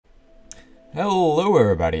Hello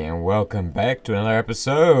everybody and welcome back to another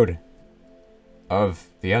episode of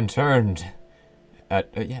the Unturned.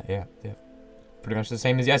 Yeah. Pretty much the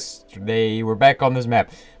same as yesterday. We're back on this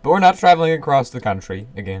map, but we're not traveling across the country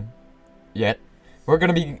again, yet. We're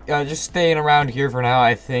gonna be just staying around here for now,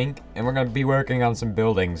 I think, and we're gonna be working on some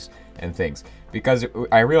buildings and things. Because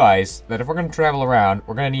I realize that if we're gonna travel around,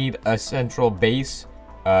 we're gonna need a central base,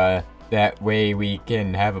 that way we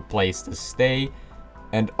can have a place to stay,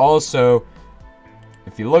 and also,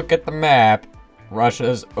 if you look at the map,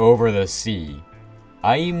 Russia's over the sea.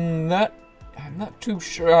 I'm not too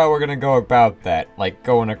sure how we're gonna go about that, like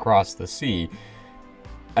going across the sea.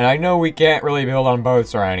 And I know we can't really build on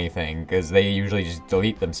boats or anything, because they usually just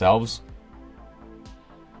delete themselves.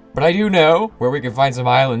 But I do know where we can find some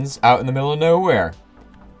islands out in the middle of nowhere.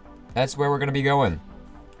 That's where we're gonna be going.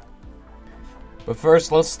 But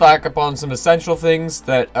first, let's stock up on some essential things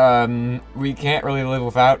that, we can't really live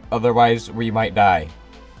without, otherwise we might die.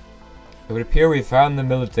 It would appear we found the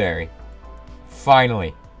military.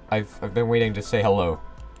 Finally. I've been waiting to say hello.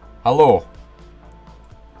 Hello!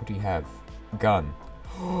 What do you have? Gun.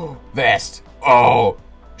 Vest! Oh!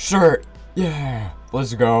 Shirt! Yeah!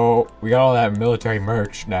 Let's go. We got all that military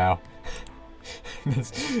merch now.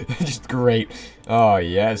 That's just great. Oh,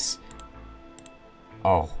 yes.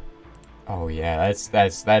 Oh. Oh yeah, that's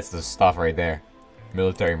the stuff right there.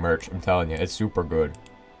 Military merch, I'm telling you, it's super good.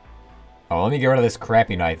 Oh, let me get rid of this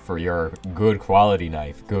crappy knife for your good quality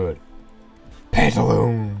knife. Good.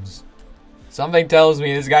 Pantaloons! Something tells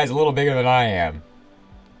me this guy's a little bigger than I am.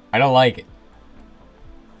 I don't like it.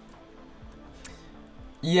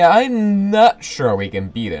 Yeah, I'm not sure we can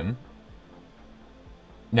beat him.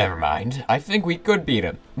 Never mind. I think we could beat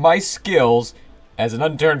him. My skills as an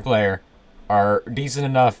unturned player are decent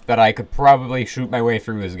enough that I could probably shoot my way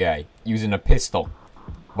through this guy using a pistol.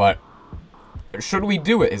 But should we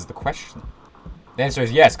do it is the question. The answer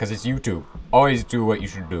is yes, because it's YouTube. Always do what you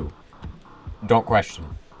should do. Don't question.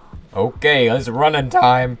 Okay, let's run in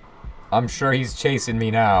time. I'm sure he's chasing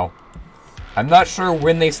me now. I'm not sure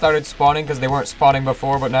when they started spawning, because they weren't spawning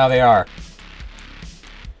before, but now they are.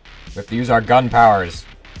 We have to use our gun powers.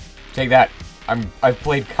 Take that. I've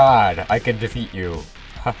played COD. I can defeat you.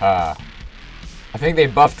 Haha. I think they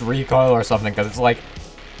buffed recoil or something, because it's like,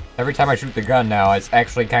 every time I shoot the gun now, it's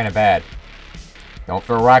actually kind of bad. Don't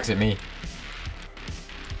throw rocks at me.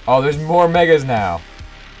 Oh, there's more megas now.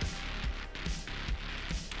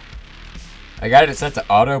 I got it set to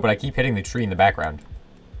auto, but I keep hitting the tree in the background.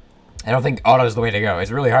 I don't think auto is the way to go.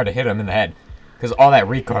 It's really hard to hit him in the head, because all that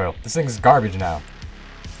recoil. This thing's garbage now.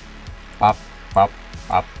 Pop, pop,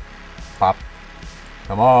 pop, pop.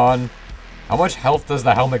 Come on. How much health does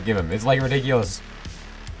the helmet give him? It's like ridiculous.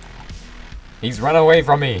 He's run away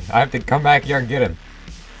from me. I have to come back here and get him.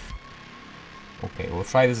 Okay, we'll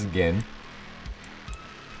try this again.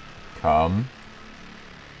 Come.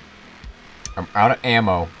 I'm out of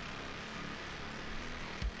ammo.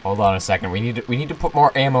 Hold on a second. We need to put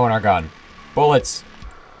more ammo in our gun. Bullets.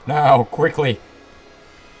 Now, quickly.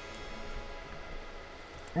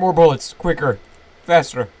 More bullets. Quicker.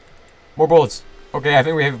 Faster. More bullets. Okay, I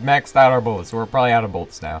think we have maxed out our bullets, so we're probably out of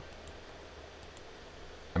bullets now.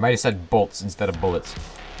 I might have said bolts instead of bullets.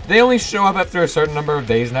 They only show up after a certain number of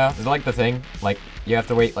days now. Is it like the thing? Like, you have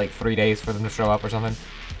to wait like 3 days for them to show up or something?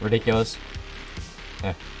 Ridiculous.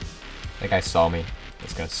 That guy saw me.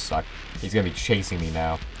 That's gonna suck. He's gonna be chasing me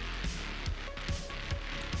now.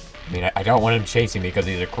 I mean, I don't want him chasing me because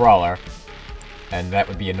he's a crawler. And that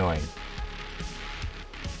would be annoying.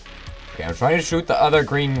 Okay, I'm trying to shoot the other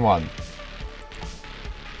green one.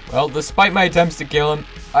 Well, despite my attempts to kill him,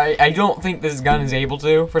 I don't think this gun is able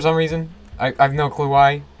to, for some reason. I've no clue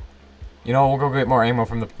why. You know, we'll go get more ammo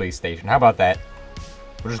from the police station. How about that?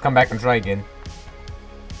 We'll just come back and try again.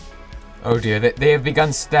 Oh dear, they have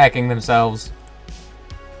begun stacking themselves.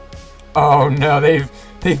 Oh no,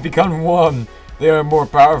 they've become one. They are more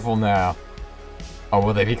powerful now. Oh,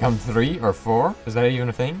 will they become 3 or 4? Is that even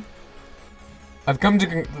a thing? I've come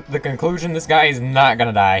to the conclusion this guy is not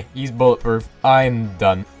gonna die. He's bulletproof. I'm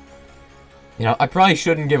done. You know, I probably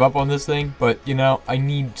shouldn't give up on this thing, but, you know, I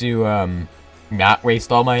need to, not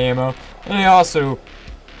waste all my ammo. And I also...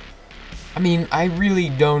 I mean, I really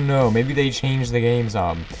don't know. Maybe they changed the game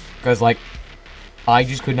some. Because, like, I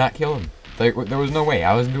just could not kill him. There was no way.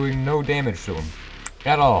 I was doing no damage to him.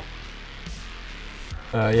 At all.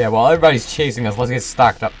 Yeah, while everybody's chasing us, let's get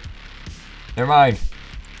stocked up. Never mind.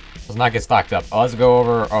 Let's not get stocked up. Let's go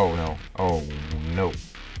over... Oh, no. Oh, no.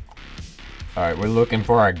 Alright, we're looking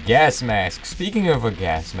for a gas mask. Speaking of a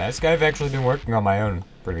gas mask, I've actually been working on my own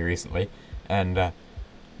pretty recently. And,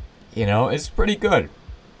 you know, it's pretty good.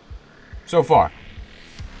 So far.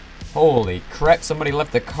 Holy crap, somebody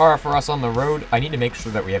left a car for us on the road. I need to make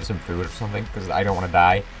sure that we have some food or something, because I don't want to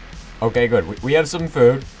die. Okay, good. We have some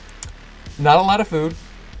food. Not a lot of food.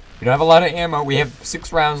 We don't have a lot of ammo. We have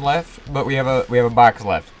 6 rounds left, but we have a box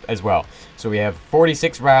left as well. So we have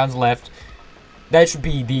 46 rounds left. That should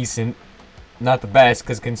be decent. Not the best,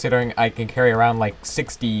 because considering I can carry around like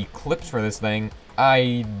 60 clips for this thing,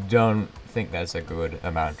 I don't think that's a good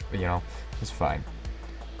amount. But, you know, it's fine.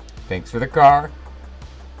 Thanks for the car.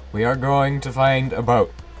 We are going to find a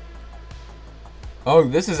boat. Oh,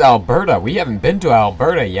 this is Alberta. We haven't been to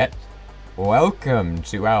Alberta yet. Welcome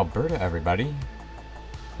to Alberta, everybody.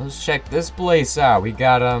 Let's check this place out. We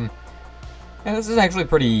got, yeah, this is actually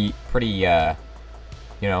pretty,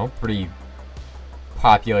 you know, pretty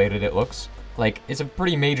populated, it looks. Like, it's a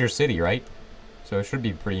pretty major city, right? So it should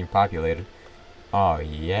be pretty populated. Oh,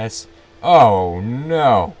 yes. Oh,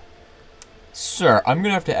 no. Sir, I'm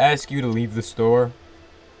gonna have to ask you to leave the store.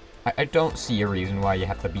 I don't see a reason why you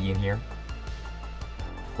have to be in here.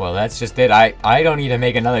 Well, that's just it. I don't need to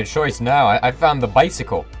make another choice now. I found the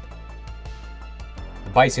bicycle.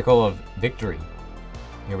 The bicycle of victory.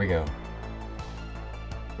 Here we go.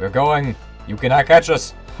 We're going. You cannot catch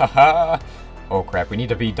us. Haha. Oh, crap. We need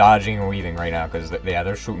to be dodging and weaving right now because, yeah,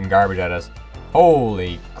 they're shooting garbage at us.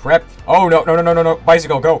 Holy crap. Oh, no, no, no, no, no, no.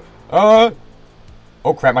 Bicycle, go. Oh,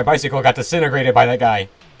 crap. My bicycle got disintegrated by that guy.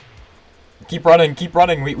 Keep running, keep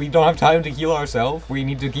running. We don't have time to heal ourselves. We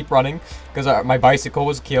need to keep running because my bicycle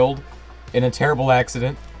was killed in a terrible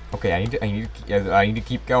accident. Okay, I need to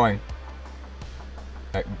keep going.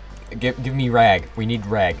 Give me rag. We need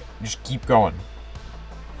rag. Just keep going.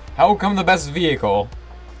 How come the best vehicle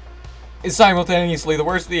is simultaneously the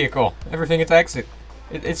worst vehicle? Everything attacks it.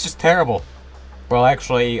 It's just terrible. Well,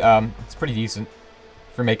 actually, it's pretty decent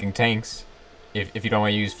for making tanks. If you don't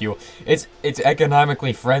want to use fuel. It's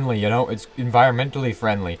economically friendly, you know? It's environmentally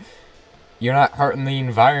friendly. You're not hurting the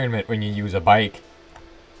environment when you use a bike.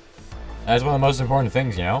 That's one of the most important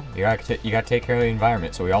things, you know? You gotta take care of the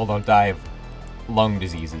environment so we all don't die of lung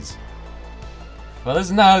diseases. Well, this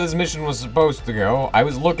is not how this mission was supposed to go. I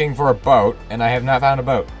was looking for a boat, and I have not found a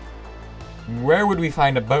boat. Where would we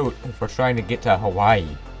find a boat if we're trying to get to Hawaii?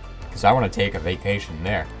 Because I want to take a vacation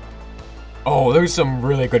there. Oh, there's some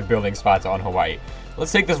really good building spots on Hawaii.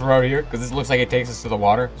 Let's take this road here, because this looks like it takes us to the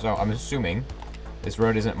water. So I'm assuming this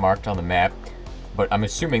road isn't marked on the map, but I'm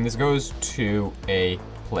assuming this goes to a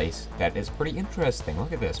place that is pretty interesting.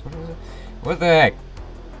 Look at this. What is it? What the heck?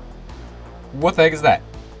 What the heck is that?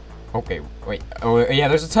 Okay, wait. Oh, yeah,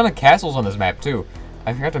 there's a ton of castles on this map, too.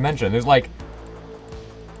 I forgot to mention. There's, like,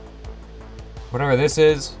 whatever this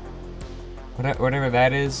is. Whatever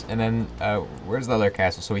that is. And then, where's the other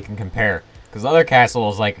castle so we can compare? Because the other castle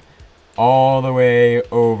is, like, all the way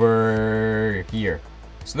over here.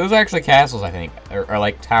 So those are actually castles, I think. Or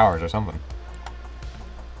like, towers or something.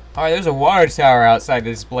 Alright, there's a water tower outside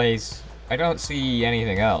this place. I don't see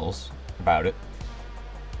anything else about it.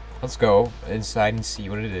 Let's go inside and see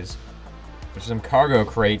what it is. There's some cargo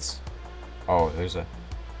crates. Oh, there's a...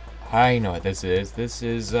 I know what this is. This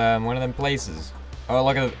is, one of them places. Oh,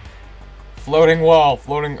 look at the... Floating wall.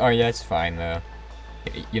 Floating... Oh, yeah, it's fine, though.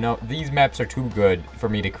 You know, these maps are too good for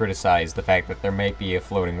me to criticize the fact that there might be a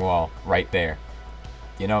floating wall right there.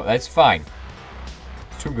 You know, that's fine.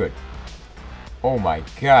 It's too good. Oh my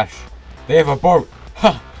gosh. They have a boat!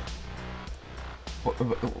 Huh!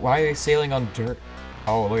 Why are they sailing on dirt?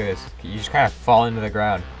 Oh, look at this. You just kind of fall into the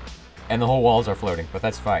ground. And the whole walls are floating, but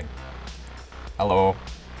that's fine. Hello.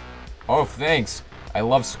 Oh, thanks. I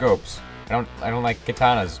love scopes. I don't like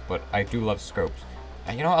katanas, but I do love scopes.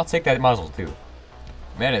 And you know, I'll take that muzzle too.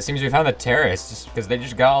 Man, it seems we found the terrorists just because they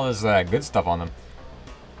just got all this good stuff on them.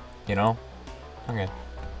 You know? Okay.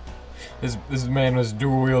 This man was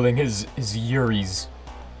dual wielding his Yuris.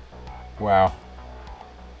 Wow.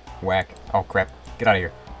 Whack. Oh crap. Get out of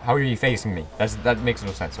here. How are you facing me? That makes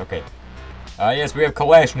no sense. Okay. Yes, we have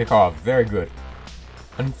Kalashnikov. Very good.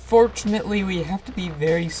 Unfortunately, we have to be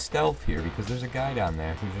very stealth here because there's a guy down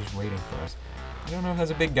there who's just waiting for us. I don't know if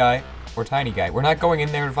that's a big guy or tiny guy. We're not going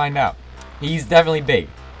in there to find out. He's definitely big.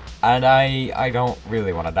 And I don't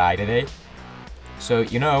really want to die today. So,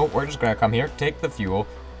 you know, we're just going to come here, take the fuel,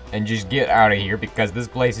 and just get out of here because this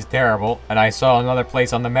place is terrible. And I saw another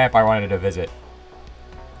place on the map I wanted to visit.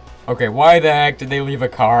 Okay, why the heck did they leave a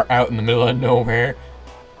car out in the middle of nowhere?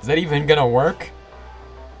 Is that even gonna work?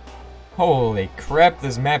 Holy crap,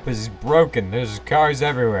 this map is broken. There's cars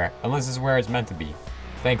everywhere. Unless this is where it's meant to be.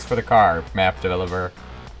 Thanks for the car, map developer.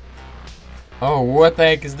 Oh, what the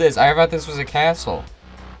heck is this? I thought this was a castle.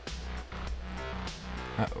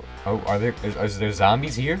 Oh, is there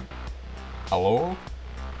zombies here? Hello?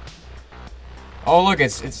 Oh, look,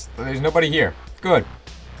 there's nobody here. Good.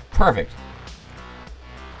 Perfect.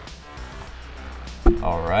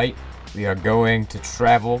 Alright. We are going to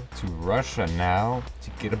travel to Russia now to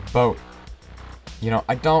get a boat. You know,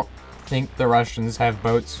 I don't think the Russians have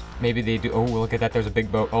boats. Maybe they do. Oh, look at that. There's a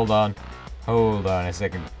big boat. Hold on. Hold on a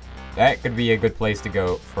second. That could be a good place to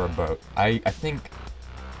go for a boat. I think...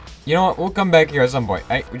 You know what? We'll come back here at some point.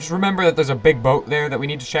 Just remember that there's a big boat there that we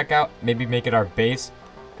need to check out. Maybe make it our base,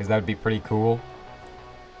 because that would be pretty cool.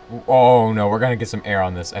 Oh, no. We're going to get some air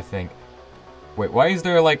on this, I think. Wait, why is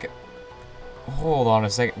there, like... Hold on a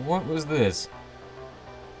second. What was this?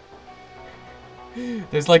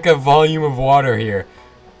 There's, like, a volume of water here.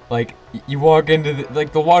 Like, you walk into the...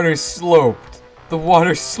 Like, the water's sloped. The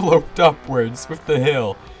water sloped upwards with the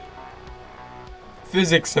hill.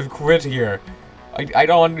 Physics have quit here. I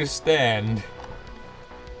don't understand.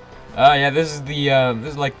 Yeah, this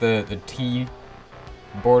is like the T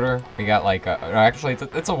border. We got like actually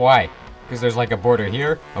it's a Y, because there's like a border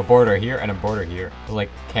here, and a border here. So like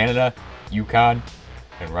Canada, Yukon,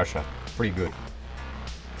 and Russia. Pretty good.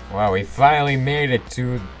 Wow, we finally made it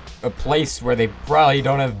to a place where they probably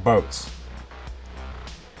don't have boats.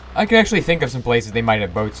 I can actually think of some places they might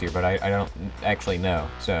have boats here, but I don't actually know.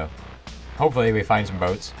 So hopefully we find some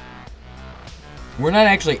boats. We're not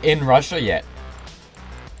actually in Russia yet.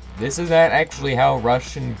 This is not actually how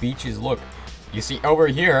Russian beaches look. You see, over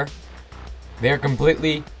here, they're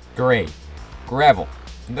completely gray. Gravel.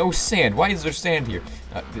 No sand. Why is there sand here?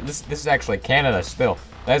 This is actually Canada still.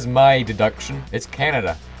 That's my deduction. It's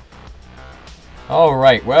Canada.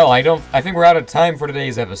 Alright, well, I think we're out of time for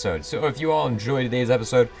today's episode. So if you all enjoyed today's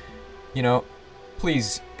episode, you know,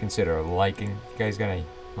 please consider liking. If you guys got any...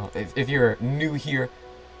 Well, if you're new here,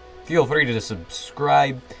 feel free to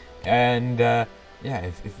subscribe, and yeah,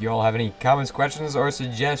 if you all have any comments, questions, or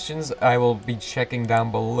suggestions, I will be checking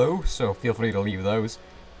down below, so feel free to leave those.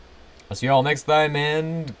 I'll see you all next time,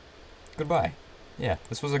 and goodbye. Yeah,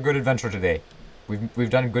 this was a good adventure today. We've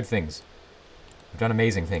done good things. We've done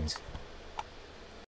amazing things.